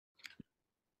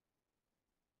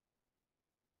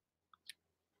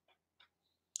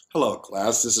Hello,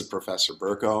 class. This is Professor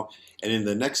Burko, and in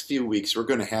the next few weeks, we're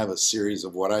going to have a series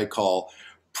of what I call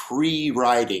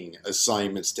pre-writing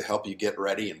assignments to help you get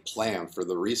ready and plan for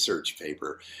the research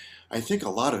paper. I think a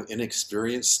lot of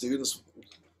inexperienced students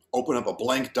open up a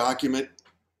blank document,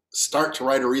 start to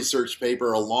write a research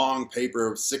paper, a long paper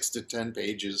of 6 to 10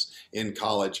 pages in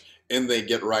college, and they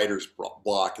get writer's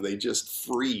block. They just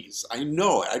freeze. I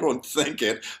know it. I don't think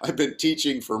it. I've been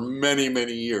teaching for many,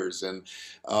 many years, and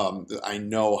I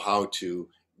know how to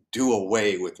do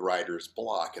away with writer's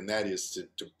block, and that is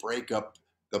to break up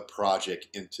the project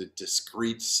into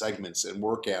discrete segments and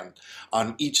work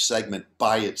on each segment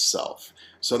by itself.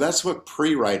 So that's what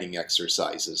pre-writing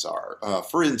exercises are.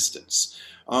 For instance,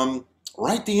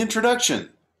 write the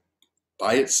introduction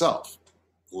by itself.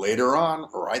 Later on,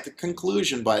 write the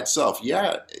conclusion by itself.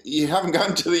 Yeah, you haven't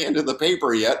gotten to the end of the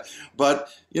paper yet, but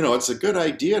it's a good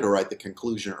idea to write the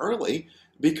conclusion early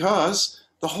because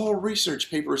the whole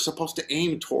research paper is supposed to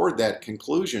aim toward that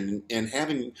conclusion and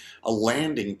having a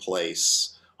landing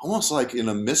place, almost like in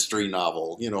a mystery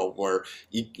novel, where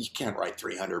you can't write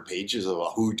 300 pages of a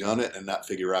whodunit and not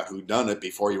figure out who done it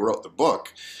before you wrote the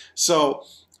book. So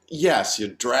yes, you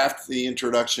draft the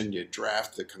introduction, you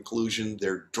draft the conclusion.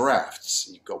 They're drafts.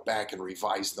 You go back and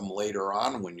revise them later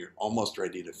on when you're almost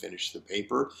ready to finish the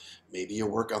paper. Maybe you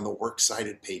work on the works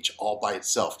cited page all by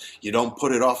itself. You don't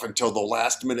put it off until the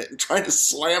last minute and try to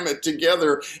slam it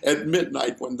together at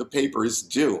midnight when the paper is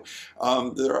due.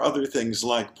 There are other things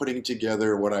like putting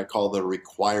together what I call the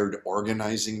required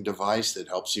organizing device that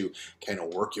helps you kind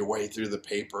of work your way through the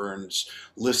paper and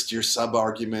list your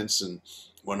sub-arguments. And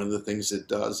one of the things it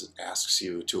does, it asks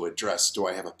you to address, do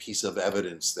I have a piece of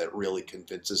evidence that really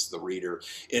convinces the reader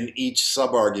in each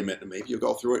sub-argument? And maybe you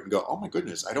go through it and go, oh my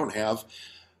goodness, I don't have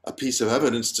a piece of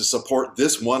evidence to support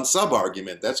this one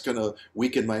sub-argument. That's going to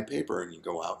weaken my paper. And you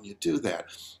go out and you do that.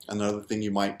 Another thing you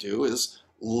might do is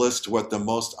list what the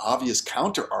most obvious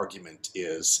counter-argument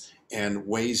is and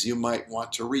ways you might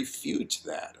want to refute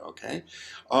that, okay?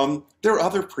 There are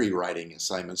other pre-writing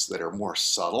assignments that are more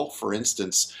subtle. For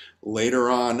instance, later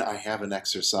on, I have an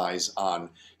exercise on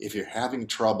if you're having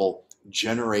trouble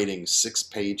generating 6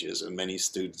 pages, and many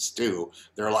students do.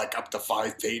 They're like up to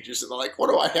 5 pages, and they're like, what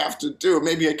do I have to do?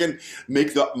 Maybe I can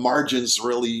make the margins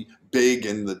really big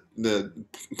and the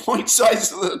point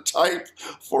size of the type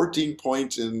 14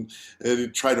 points and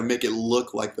try to make it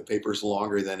look like the paper's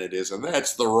longer than it is. And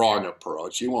that's the wrong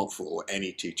approach. You won't fool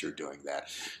any teacher doing that.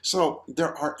 So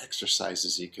there are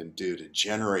exercises you can do to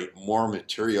generate more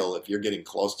material if you're getting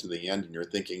close to the end and you're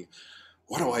thinking,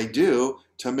 what do I do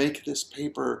to make this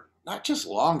paper not just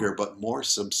longer, but more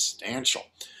substantial?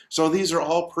 So these are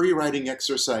all pre-writing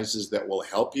exercises that will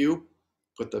help you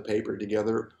put the paper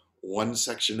together one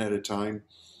section at a time.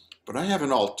 But I have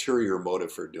an ulterior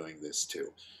motive for doing this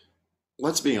too.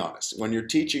 Let's be honest, when you're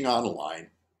teaching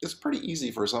online, it's pretty easy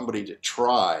for somebody to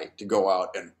try to go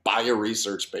out and buy a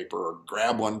research paper or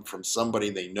grab one from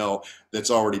somebody they know that's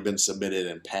already been submitted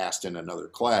and passed in another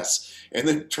class, and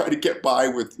then try to get by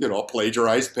with, a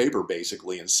plagiarized paper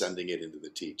basically and sending it into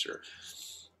the teacher.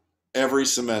 Every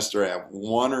semester I have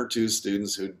 1 or 2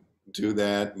 students who do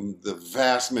that. The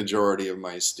vast majority of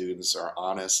my students are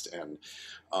honest, and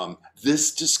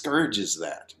this discourages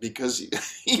that because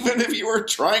even if you were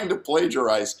trying to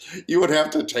plagiarize, you would have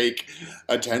to take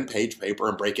a 10-page paper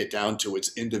and break it down to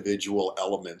its individual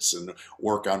elements and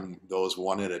work on those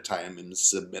one at a time and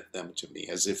submit them to me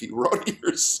as if you wrote it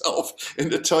yourself.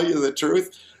 And to tell you the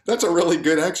truth, that's a really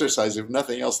good exercise. If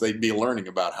nothing else, they'd be learning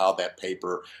about how that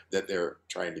paper that they're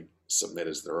trying to submit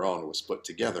as their own was put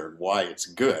together and why it's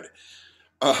good.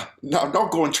 No,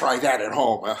 don't go and try that at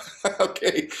home.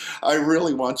 Okay, I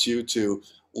really want you to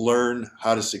learn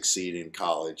how to succeed in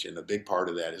college, and a big part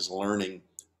of that is learning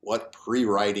what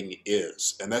pre-writing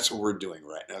is, and that's what we're doing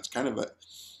right now. It's kind of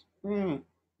a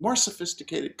more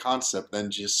sophisticated concept than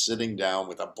just sitting down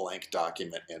with a blank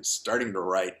document and starting to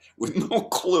write with no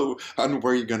clue on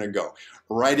where you're going to go.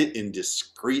 Write it in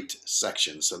discrete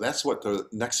sections. So that's what the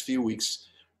next few weeks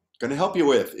going to help you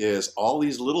with, is all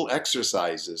these little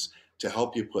exercises to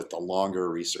help you put the longer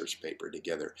research paper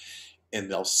together. And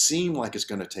they'll seem like it's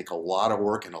going to take a lot of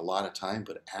work and a lot of time,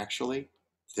 but actually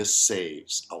this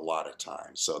saves a lot of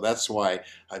time. So that's why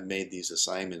I made these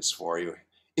assignments for you.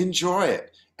 Enjoy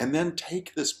it, and then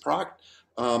take that's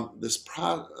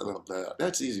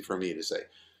easy for me to say.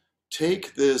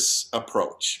 Take this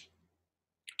approach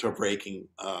to breaking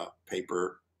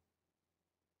paper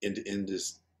into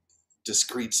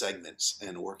discrete segments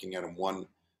and working at them one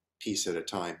piece at a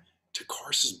time to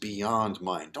courses beyond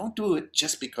mine. Don't do it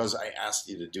just because I asked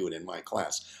you to do it in my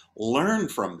class. Learn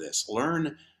from this.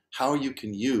 Learn how you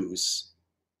can use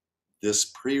this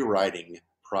pre-writing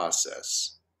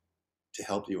process to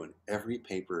help you in every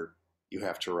paper you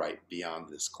have to write beyond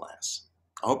this class.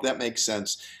 I hope that makes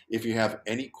sense. If you have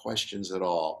any questions at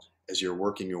all as you're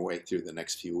working your way through the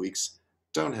next few weeks,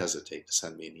 don't hesitate to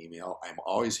send me an email. I'm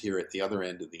always here at the other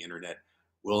end of the internet,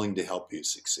 willing to help you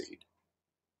succeed.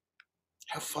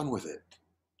 Have fun with it.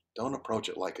 Don't approach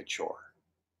it like a chore.